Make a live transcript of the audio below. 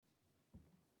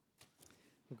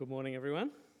Well, good morning,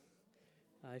 everyone.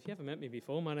 If you haven't met me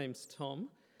before, my name's Tom,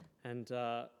 and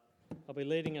I'll be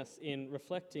leading us in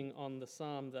reflecting on the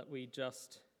psalm that we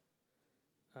just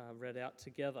read out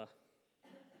together.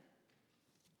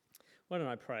 Why don't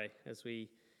I pray as we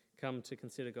come to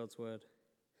consider God's word?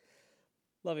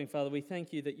 Loving Father, we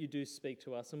thank you that you do speak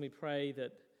to us, and we pray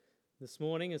that this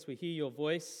morning, as we hear your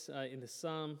voice in the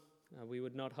psalm, we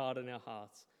would not harden our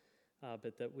hearts,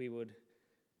 but that we would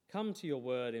come to your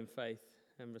word in faith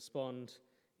and respond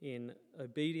in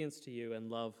obedience to you and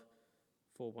love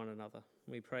for one another.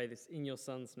 We pray this in your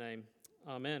Son's name.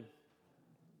 Amen.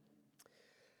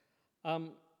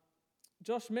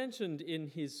 Josh mentioned in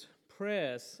his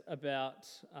prayers about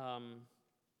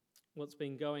what's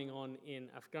been going on in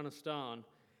Afghanistan,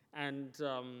 and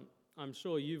I'm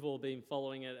sure you've all been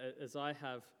following it as I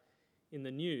have in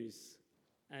the news,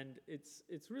 and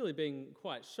it's really been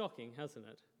quite shocking, hasn't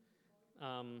it?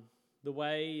 The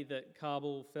way that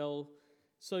Kabul fell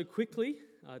so quickly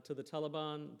to the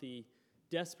Taliban, the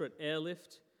desperate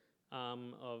airlift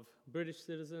of British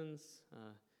citizens,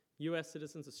 US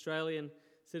citizens, Australian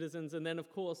citizens, and then,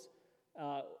 of course,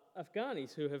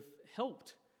 Afghanis who have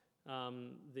helped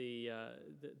the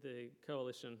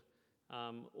coalition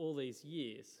all these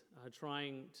years,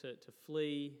 trying to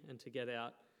flee and to get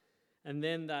out. And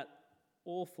then that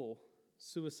awful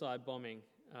suicide bombing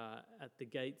at the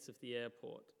gates of the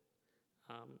airport.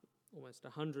 Almost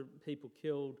 100 people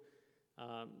killed,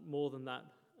 more than that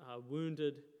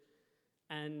wounded.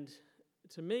 And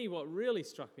to me, what really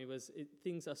struck me was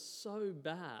things are so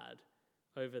bad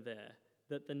over there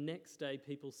that the next day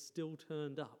people still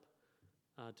turned up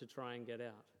to try and get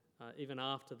out, even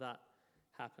after that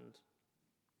happened.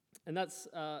 And that's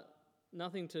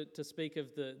nothing to speak of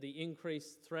the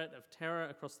increased threat of terror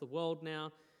across the world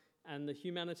now and the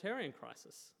humanitarian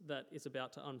crisis that is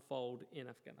about to unfold in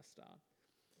Afghanistan.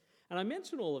 And I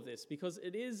mention all of this because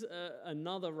it is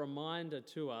another reminder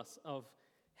to us of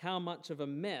how much of a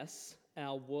mess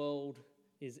our world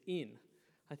is in.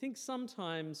 I think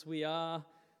sometimes we are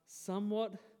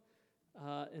somewhat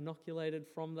inoculated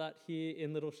from that here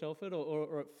in Little Shelford,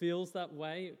 or it feels that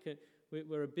way.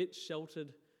 We're a bit sheltered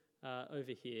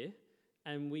over here,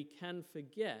 and we can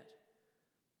forget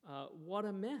what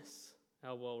a mess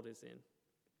our world is in.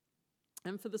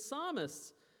 And for the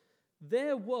psalmists,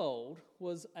 their world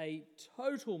was a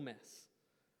total mess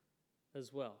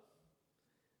as well.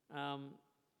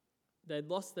 They'd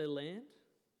lost their land,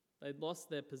 they'd lost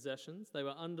their possessions, they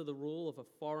were under the rule of a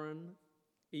foreign,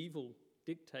 evil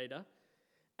dictator,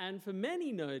 and for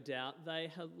many, no doubt,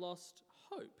 they had lost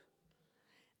hope.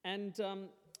 And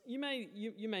you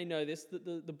may know this, that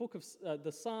the book of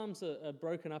the Psalms are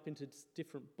broken up into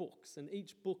different books, and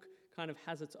each book kind of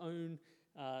has its own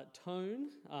tone,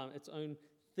 its own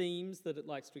themes that it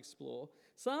likes to explore.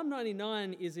 Psalm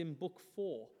 99 is in book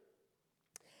 4.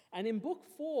 And in book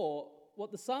 4,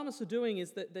 what the psalmists are doing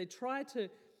is that they try to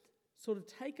sort of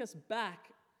take us back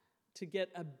to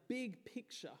get a big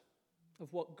picture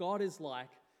of what God is like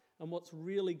and what's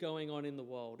really going on in the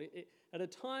world. At a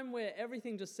time where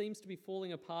everything just seems to be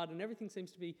falling apart and everything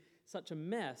seems to be such a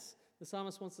mess, the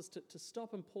psalmist wants us to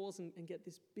stop and pause and get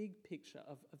this big picture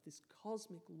of this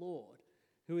cosmic Lord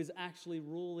who is actually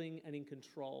ruling and in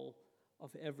control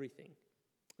of everything.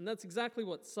 And that's exactly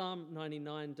what Psalm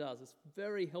 99 does. It's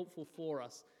very helpful for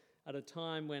us at a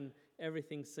time when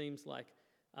everything seems like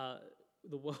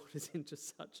the world is in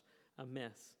just such a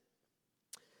mess.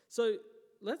 So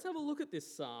let's have a look at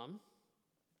this psalm.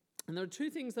 And there are two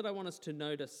things that I want us to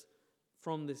notice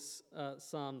from this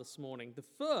psalm this morning. The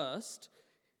first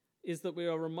is that we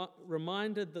are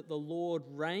reminded that the Lord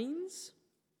reigns,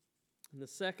 and the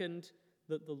second,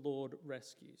 that the Lord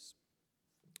rescues.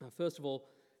 First of all,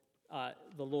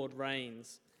 the Lord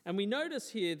reigns. And we notice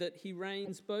here that he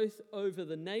reigns both over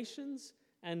the nations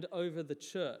and over the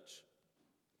church.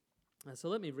 So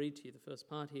let me read to you the first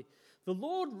part here. The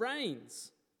Lord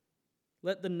reigns,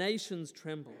 let the nations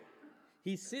tremble.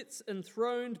 He sits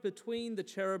enthroned between the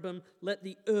cherubim, let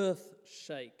the earth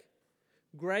shake.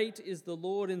 Great is the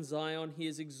Lord in Zion, he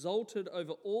is exalted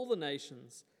over all the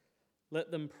nations. Let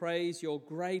them praise your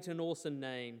great and awesome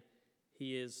name.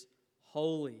 He is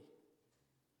holy.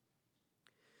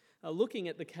 Looking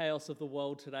at the chaos of the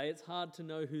world today, it's hard to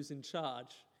know who's in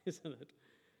charge, isn't it?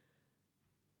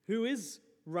 Who is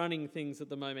running things at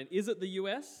the moment? Is it the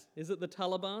US? Is it the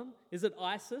Taliban? Is it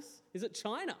ISIS? Is it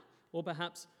China? Or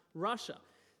perhaps Russia?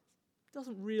 It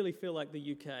doesn't really feel like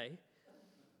the UK.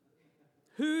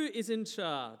 Who is in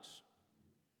charge?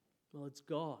 Well, it's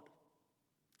God.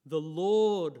 The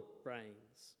Lord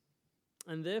reigns,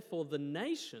 and therefore the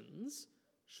nations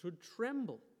should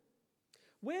tremble.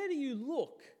 Where do you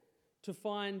look to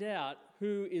find out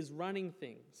who is running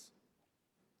things.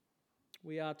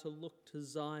 We are to look to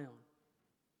Zion,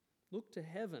 look to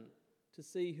heaven to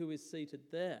see who is seated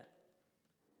there,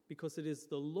 because it is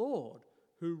the Lord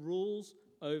who rules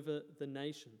over the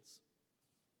nations.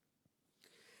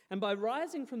 And by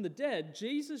rising from the dead,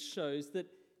 Jesus shows that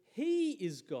he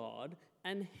is God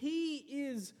and he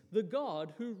is the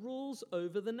God who rules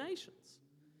over the nations.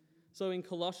 So in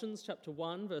Colossians chapter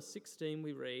 1, verse 16,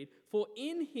 we read, "For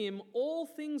in him all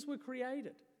things were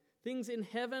created, things in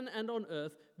heaven and on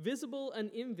earth, visible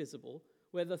and invisible,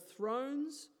 whether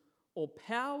thrones or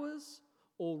powers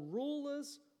or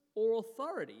rulers or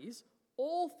authorities,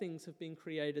 all things have been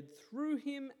created through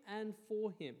him and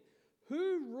for him."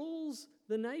 Who rules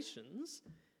the nations?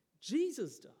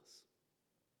 Jesus does.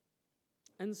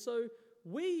 And so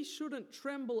we shouldn't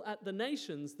tremble at the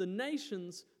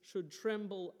nations should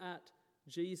tremble at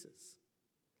Jesus.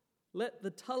 Let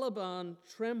the Taliban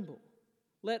tremble.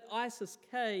 Let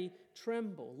ISIS-K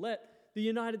tremble. Let the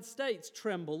United States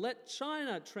tremble. Let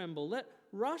China tremble. Let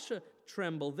Russia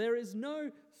tremble. There is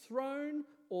no throne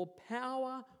or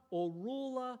power or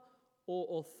ruler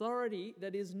or authority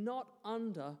that is not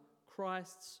under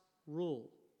Christ's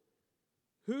rule.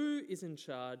 Who is in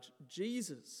charge?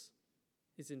 Jesus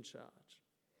is in charge.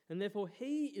 And therefore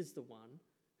he is the one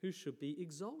who should be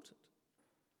exalted.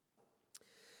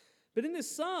 But in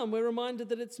this psalm, we're reminded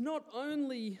that it's not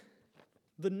only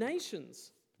the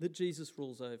nations that Jesus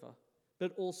rules over,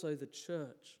 but also the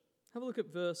church. Have a look at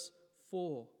verse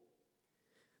 4.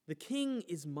 "The king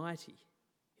is mighty.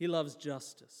 He loves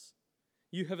justice.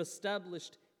 You have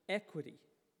established equity.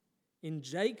 In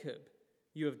Jacob,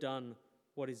 you have done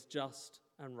what is just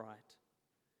and right.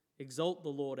 Exalt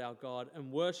the Lord our God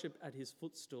and worship at his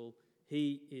footstool.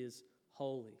 He is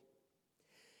holy."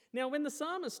 Now, when the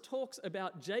psalmist talks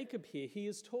about Jacob here, he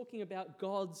is talking about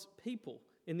God's people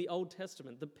in the Old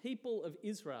Testament, the people of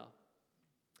Israel.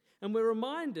 And we're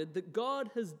reminded that God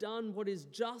has done what is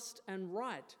just and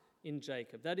right in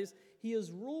Jacob. That is, he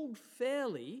has ruled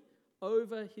fairly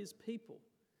over his people.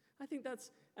 I think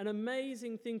that's an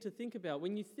amazing thing to think about.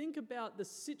 When you think about the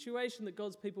situation that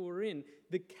God's people were in,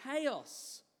 the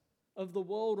chaos of the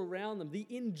world around them, the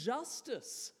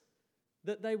injustice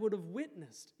that they would have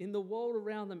witnessed in the world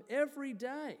around them every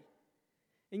day.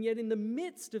 And yet in the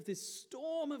midst of this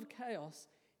storm of chaos,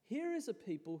 here is a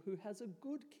people who has a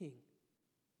good king,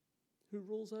 who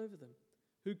rules over them,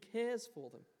 who cares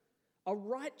for them, a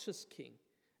righteous king,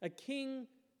 a king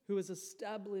who has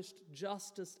established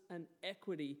justice and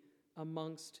equity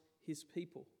amongst his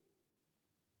people.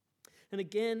 And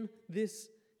again, this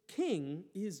king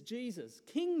is Jesus,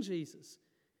 King Jesus,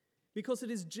 because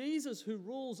it is Jesus who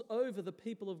rules over the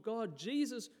people of God,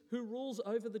 Jesus who rules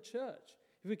over the church.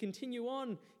 If we continue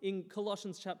on in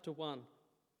Colossians chapter 1,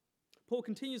 Paul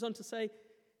continues on to say,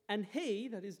 "And he,"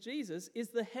 that is Jesus, "is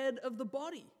the head of the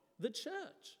body, the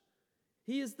church.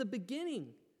 He is the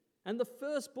beginning and the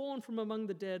firstborn from among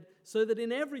the dead, so that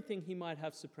in everything he might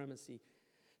have supremacy."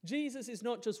 Jesus is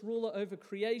not just ruler over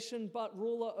creation, but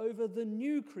ruler over the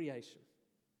new creation.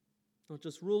 Not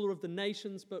just ruler of the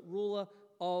nations, but ruler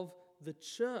of the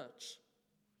church,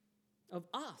 of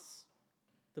us,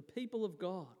 the people of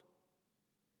God.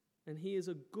 And he is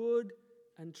a good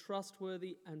and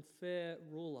trustworthy and fair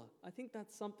ruler. I think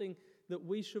that's something that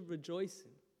we should rejoice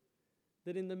in.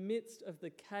 That in the midst of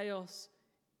the chaos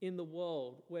in the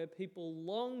world, where people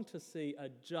long to see a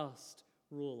just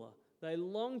ruler, they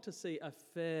long to see a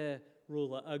fair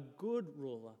ruler, a good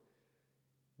ruler,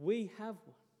 we have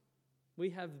one.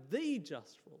 We have the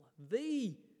just ruler,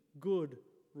 the good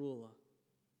ruler.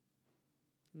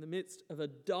 In the midst of a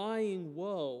dying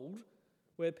world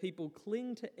where people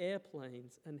cling to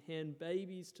airplanes and hand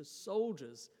babies to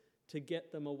soldiers to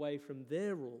get them away from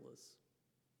their rulers,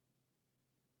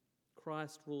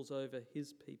 Christ rules over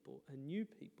his people, a new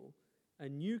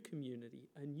community,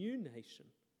 a new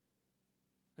nation,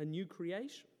 a new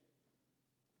creation.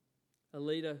 A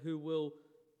leader who will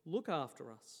look after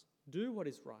us, do what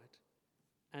is right,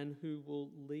 and who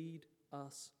will lead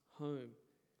us home.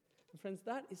 And friends,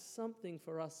 that is something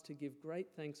for us to give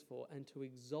great thanks for and to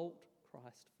exalt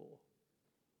Christ for.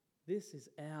 This is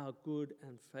our good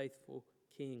and faithful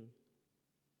King.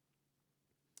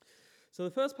 So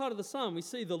the first part of the psalm, we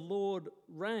see the Lord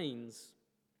reigns.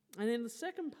 And in the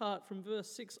second part, from verse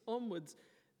 6 onwards,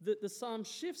 the psalm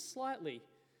shifts slightly.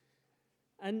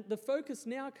 And the focus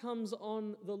now comes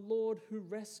on the Lord who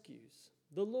rescues,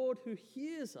 the Lord who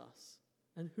hears us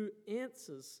and who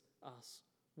answers us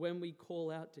when we call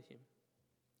out to him.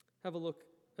 Have a look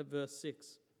at verse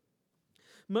 6.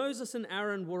 "Moses and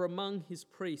Aaron were among his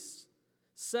priests.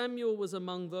 Samuel was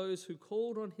among those who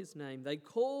called on his name. They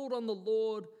called on the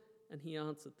Lord, and he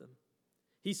answered them.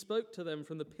 He spoke to them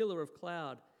from the pillar of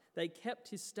cloud. They kept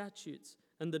his statutes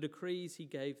and the decrees he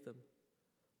gave them.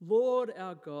 Lord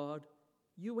our God,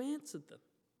 you answered them.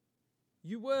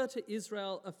 You were to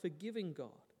Israel a forgiving God,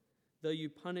 though you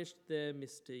punished their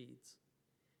misdeeds.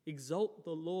 Exalt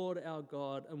the Lord our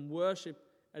God and worship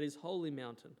at his holy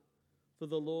mountain, for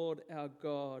the Lord our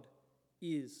God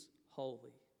is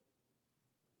holy.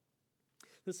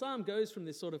 The psalm goes from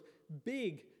this sort of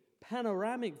big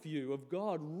panoramic view of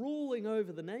God ruling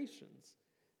over the nations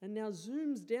and now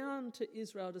zooms down to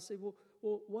Israel to see, well,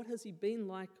 what has he been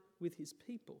like with his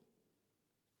people?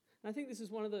 And I think this is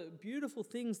one of the beautiful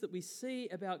things that we see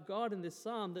about God in this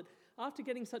psalm, that after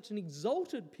getting such an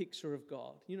exalted picture of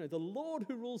God, the Lord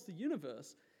who rules the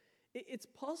universe, it's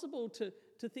possible to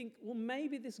think, well,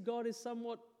 maybe this God is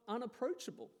somewhat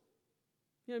unapproachable.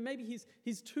 Maybe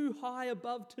he's too high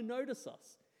above to notice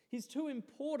us. He's too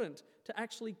important to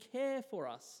actually care for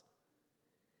us.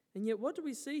 And yet what do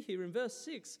we see here? In verse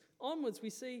 6 onwards,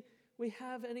 we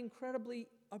have an incredibly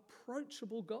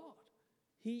approachable God.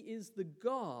 He is the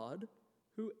God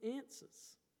who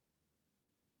answers.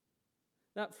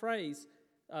 That phrase,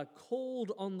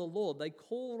 called on the Lord, they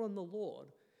called on the Lord.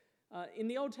 In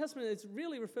the Old Testament, it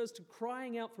really refers to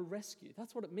crying out for rescue.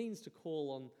 That's what it means to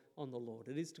call on the Lord.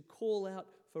 It is to call out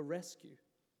for rescue.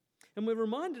 And we're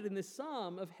reminded in this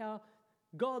psalm of how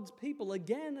God's people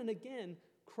again and again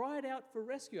cried out for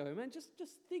rescue. I mean, just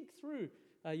think through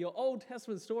your Old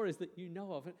Testament stories that you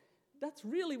know of. That's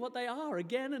really what they are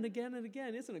again and again and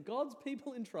again, isn't it? God's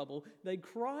people in trouble, they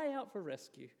cry out for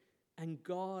rescue, and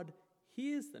God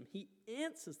hears them. He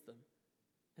answers them,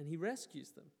 and he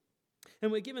rescues them.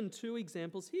 And we're given two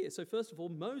examples here. So first of all,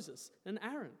 Moses and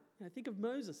Aaron. Think of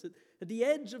Moses at the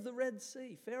edge of the Red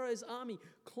Sea, Pharaoh's army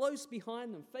close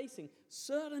behind them, facing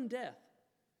certain death.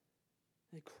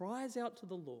 And he cries out to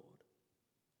the Lord,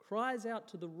 cries out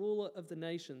to the ruler of the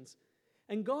nations.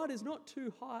 And God is not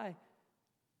too high,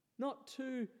 not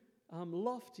too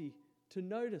lofty to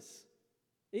notice.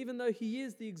 Even though he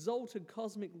is the exalted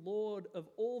cosmic Lord of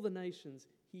all the nations,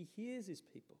 he hears his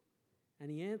people and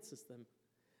he answers them.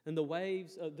 And the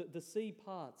waves, the sea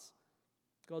parts.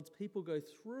 God's people go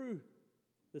through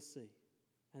the sea,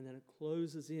 and then it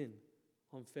closes in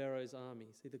on Pharaoh's army.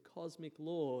 See, the cosmic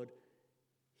Lord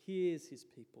hears his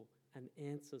people and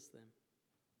answers them.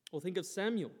 Or think of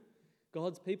Samuel.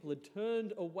 God's people had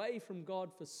turned away from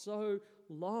God for so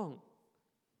long.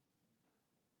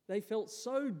 They felt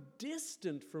so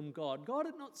distant from God. God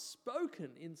had not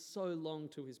spoken in so long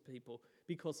to his people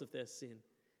because of their sin.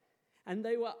 And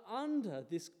they were under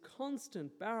this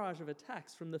constant barrage of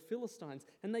attacks from the Philistines,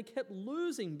 and they kept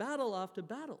losing battle after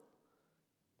battle.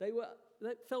 They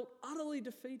felt utterly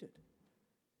defeated.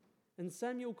 And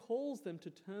Samuel calls them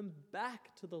to turn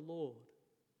back to the Lord,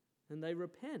 and they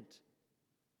repent,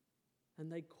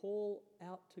 and they call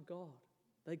out to God.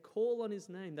 They call on his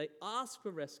name. They ask for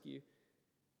rescue,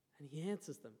 and he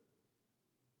answers them.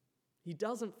 He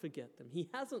doesn't forget them. He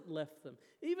hasn't left them.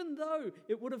 Even though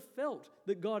it would have felt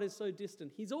that God is so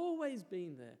distant, he's always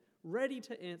been there, ready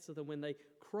to answer them when they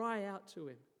cry out to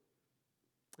him.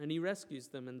 And he rescues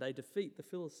them, and they defeat the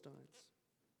Philistines.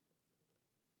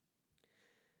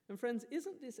 And friends,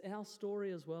 isn't this our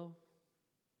story as well?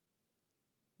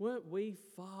 Weren't we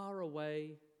far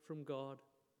away from God?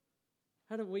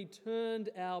 Hadn't we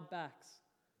turned our backs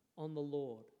on the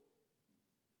Lord?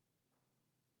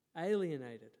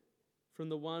 Alienated from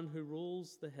the one who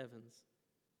rules the heavens.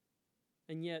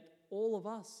 And yet all of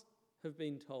us have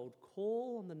been told,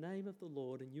 call on the name of the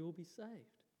Lord and you will be saved.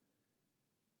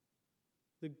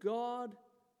 The God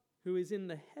who is in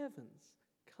the heavens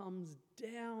comes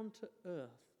down to earth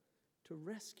to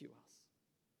rescue us,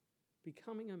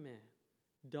 becoming a man,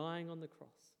 dying on the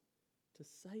cross to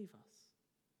save us.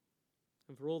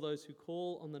 And for all those who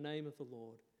call on the name of the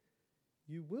Lord,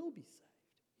 you will be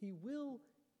saved. He will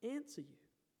answer you.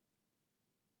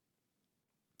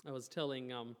 I was telling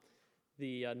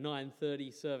the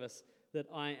 9:30 service that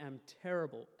I am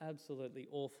terrible, absolutely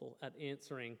awful at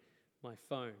answering my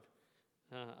phone.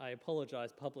 I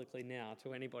apologize publicly now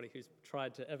to anybody who's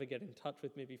tried to ever get in touch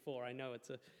with me before. I know it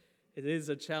is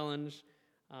a challenge,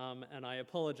 and I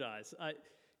apologize.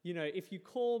 If you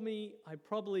call me, I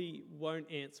probably won't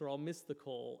answer. I'll miss the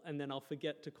call, and then I'll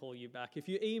forget to call you back. If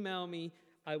you email me,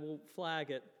 I will flag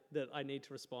it that I need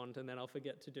to respond, and then I'll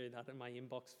forget to do that, and my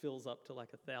inbox fills up to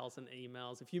like 1,000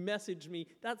 emails. If you message me,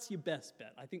 that's your best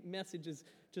bet. I think message is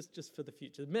just for the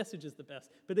future. Message is the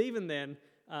best. But even then,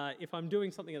 if I'm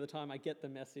doing something at the time, I get the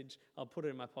message, I'll put it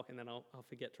in my pocket, and then I'll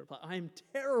forget to reply. I am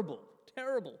terrible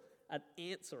at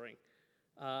answering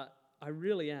I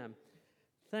really am.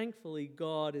 Thankfully,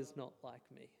 God is not like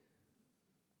me.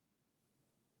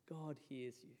 God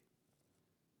hears you.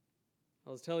 I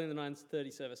was telling the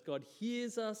 9:30 service, God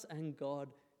hears us and God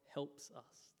helps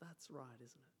us. That's right,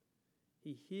 isn't it?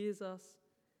 He hears us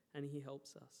and he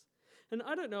helps us. And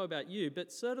I don't know about you,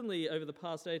 but certainly over the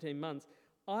past 18 months,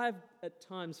 I've at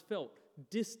times felt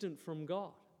distant from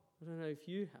God. I don't know if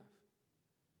you have.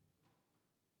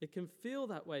 It can feel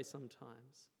that way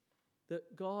sometimes,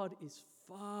 that God is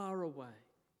far away.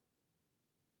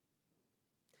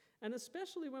 And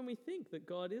especially when we think that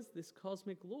God is this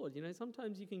cosmic Lord. You know,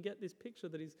 sometimes you can get this picture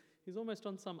that he's almost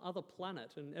on some other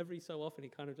planet, and every so often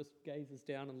he kind of just gazes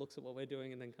down and looks at what we're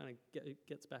doing and then kind of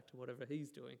gets back to whatever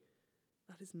he's doing.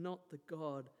 That is not the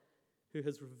God who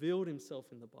has revealed himself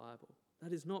in the Bible.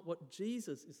 That is not what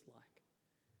Jesus is like.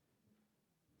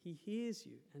 He hears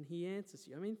you and he answers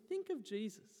you. I mean, think of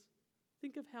Jesus.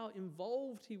 Think of how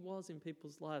involved he was in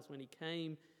people's lives when he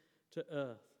came to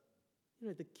earth. You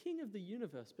know, the king of the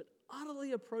universe, but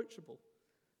utterly approachable.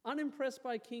 Unimpressed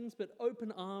by kings, but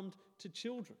open-armed to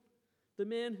children. The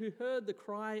man who heard the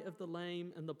cry of the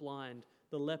lame and the blind,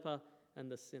 the leper and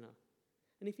the sinner.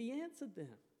 And if he answered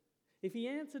them, if he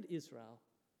answered Israel,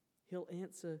 he'll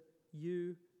answer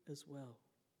you as well.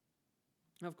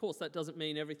 Now, of course, that doesn't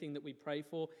mean everything that we pray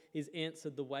for is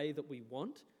answered the way that we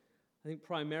want. I think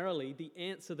primarily the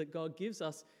answer that God gives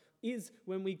us is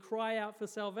when we cry out for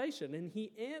salvation, and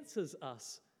he answers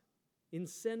us in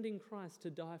sending Christ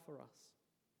to die for us.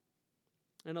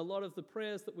 And a lot of the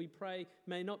prayers that we pray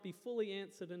may not be fully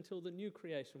answered until the new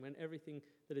creation, when everything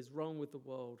that is wrong with the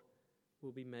world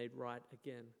will be made right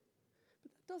again.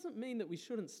 But that doesn't mean that we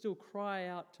shouldn't still cry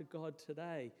out to God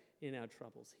today in our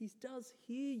troubles. He does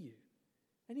hear you,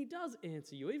 and he does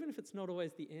answer you, even if it's not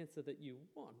always the answer that you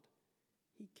want.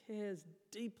 He cares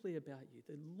deeply about you.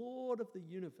 The Lord of the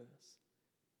universe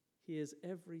hears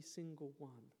every single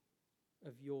one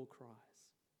of your cries.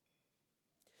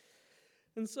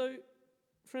 And so,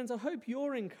 friends, I hope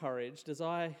you're encouraged, as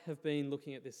I have been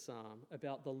looking at this psalm,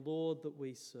 about the Lord that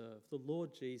we serve, the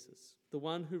Lord Jesus, the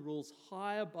one who rules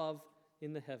high above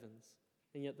in the heavens,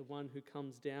 and yet the one who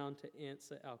comes down to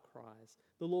answer our cries,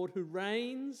 the Lord who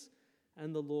reigns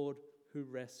and the Lord who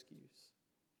rescues.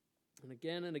 And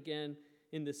again,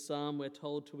 in this psalm, we're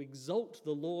told to exalt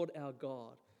the Lord our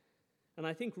God. And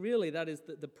I think really that is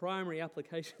the primary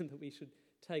application that we should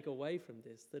take away from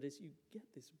this, that as you get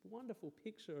this wonderful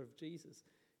picture of Jesus,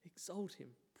 exalt him,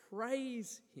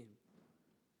 praise him.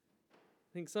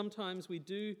 I think sometimes we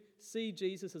do see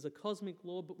Jesus as a cosmic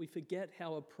Lord, but we forget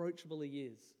how approachable he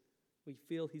is. We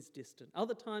feel he's distant.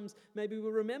 Other times, maybe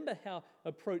we remember how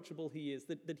approachable he is,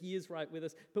 that he is right with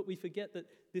us, but we forget that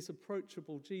this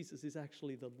approachable Jesus is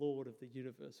actually the Lord of the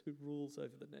universe who rules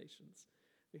over the nations.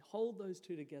 We hold those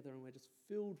two together and we're just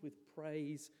filled with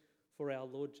praise for our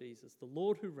Lord Jesus, the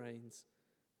Lord who reigns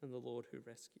and the Lord who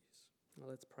rescues. Now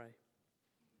let's pray.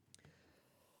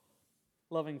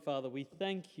 Loving Father, we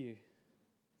thank you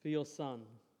for your Son.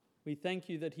 We thank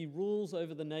you that he rules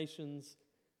over the nations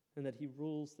and that he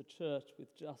rules the church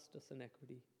with justice and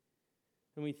equity.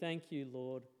 And we thank you,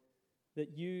 Lord,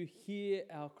 that you hear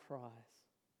our cries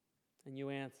and you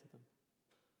answer them.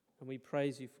 And we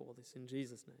praise you for this in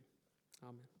Jesus' name.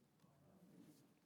 Amen.